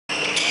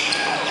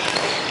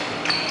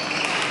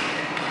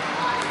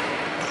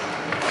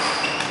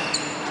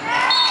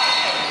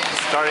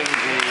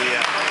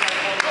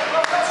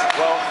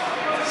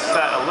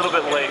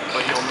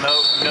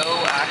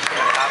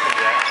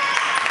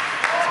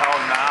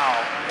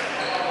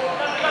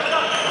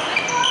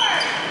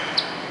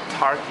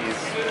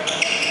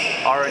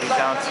Tarkies already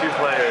down 2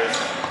 players.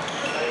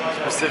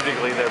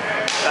 Specifically, their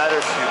better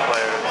 2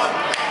 players.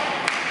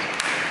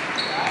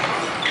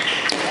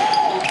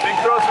 Big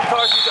throws from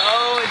Tarkies.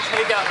 Oh, and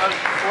take out a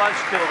clutch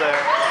kill there.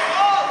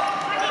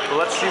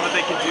 But let's see what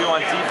they can do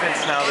on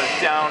defense now.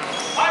 They're down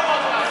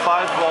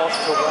 5 balls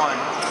to 1.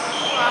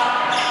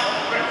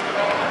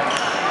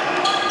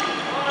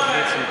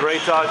 Need some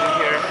great dodging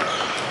here.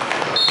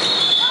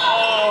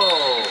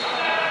 Oh!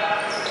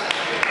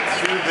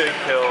 2 big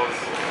kills.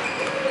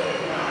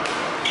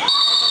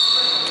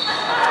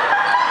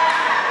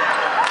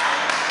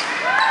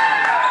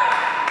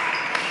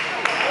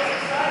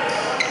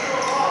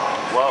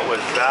 What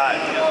was that?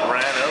 He just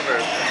ran over,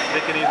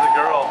 thinking he's a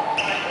girl.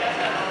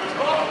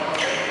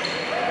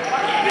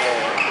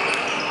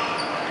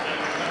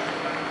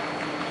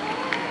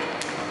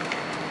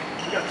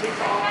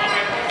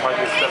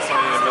 Tarkies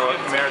definitely need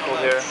a miracle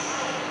here.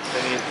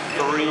 They need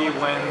 3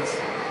 wins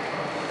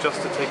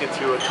just to take it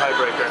to a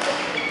tiebreaker.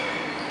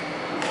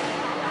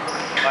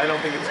 I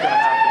don't think it's going to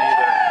happen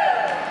either.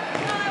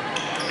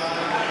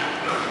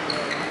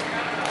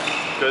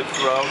 Good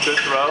throw, good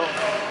throw.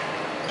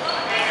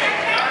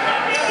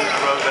 Good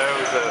throw there. It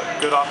was a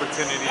good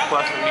opportunity,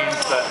 plus it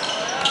means that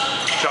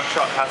junk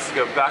shot has to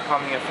go back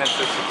on the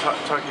offensive so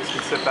Tarkies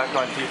can sit back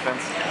on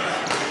defense.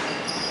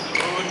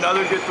 Ooh,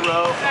 another good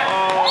throw.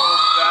 Oh,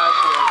 bad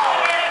throw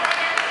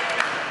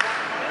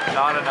though.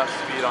 Not enough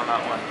speed on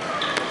that one.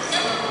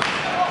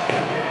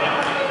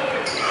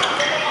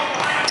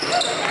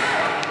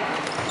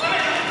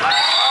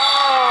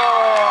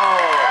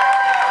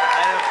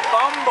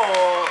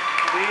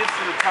 Leads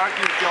to the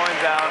Tarkies going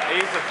down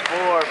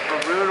 8-4.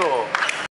 Brutal.